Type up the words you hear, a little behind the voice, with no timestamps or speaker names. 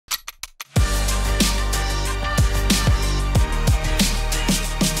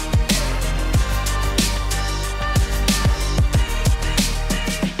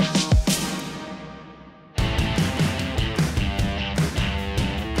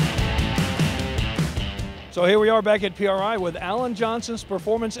So here we are back at PRI with Alan Johnson's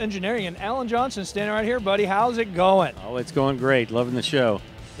Performance Engineering. And Alan Johnson standing right here, buddy. How's it going? Oh, it's going great. Loving the show.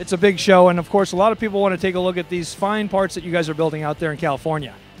 It's a big show, and of course, a lot of people want to take a look at these fine parts that you guys are building out there in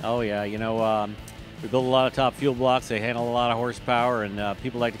California. Oh, yeah. You know, we build a lot of top fuel blocks. They handle a lot of horsepower, and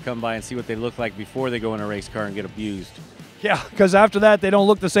people like to come by and see what they look like before they go in a race car and get abused. Yeah, because after that, they don't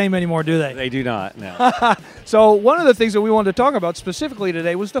look the same anymore, do they? They do not, no. So one of the things that we wanted to talk about specifically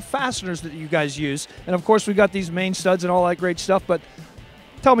today was the fasteners that you guys use. And of course, we've got these main studs and all that great stuff, but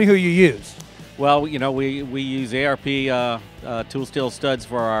tell me who you use. Well, you know, we use ARP tool steel studs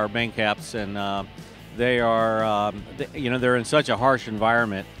for our main caps, and they are, you know, they're in such a harsh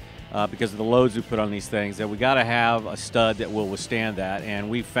environment because of the loads we put on these things that we got to have a stud that will withstand that, and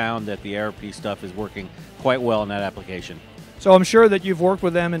we found that the ARP stuff is working quite well in that application. So I'm sure that you've worked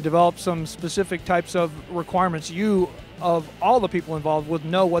with them and developed some specific types of requirements. You, of all the people involved, would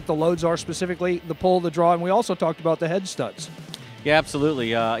know what the loads are specifically, the pull, the draw, and we also talked about the head studs. Yeah, absolutely.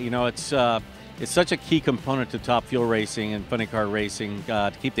 You know, it's such a key component to top fuel racing and funny car racing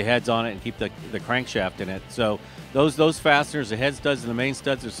to keep the heads on it and keep the crankshaft in it. So those fasteners, the head studs and the main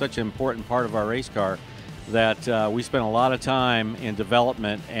studs, are such an important part of our race car that we spend a lot of time in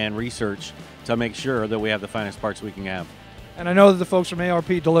development and research to make sure that we have the finest parts we can have. And I know that the folks from ARP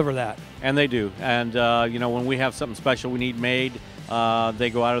deliver that. And they do. And, you know, when we have something special we need made, they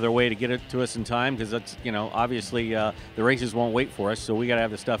go out of their way to get it to us in time because that's, you know, obviously the races won't wait for us, so we got to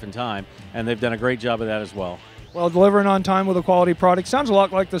have the stuff in time. And they've done a great job of that as well. Well, delivering on time with a quality product sounds a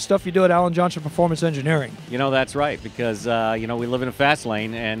lot like the stuff you do at Alan Johnson Performance Engineering. You know, that's right, because, you know, we live in a fast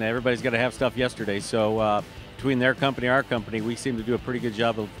lane and everybody's got to have stuff yesterday. So between their company and our company, we seem to do a pretty good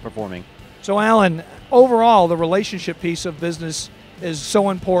job of performing. So, Alan, overall, the relationship piece of business is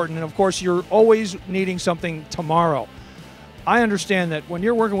so important, and of course, you're always needing something tomorrow. I understand that when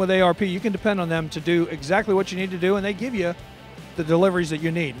you're working with ARP, you can depend on them to do exactly what you need to do, and they give you the deliveries that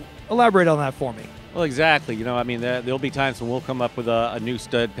you need. Elaborate on that for me. Well, exactly. You know, I mean, there'll be times when we'll come up with a new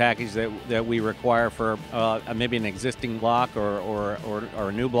stud package that we require for maybe an existing block or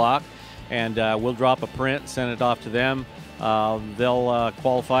a new block, and we'll drop a print, send it off to them. They'll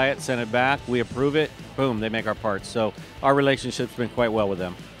qualify it, send it back, we approve it, boom, they make our parts. So our relationship's been quite well with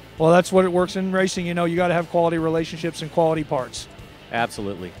them. Well, that's what it works in racing. You know, you got to have quality relationships and quality parts.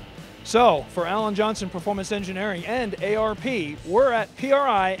 Absolutely. So for Alan Johnson Performance Engineering and ARP, we're at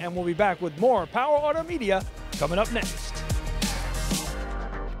PRI, and we'll be back with more Power Automedia coming up next.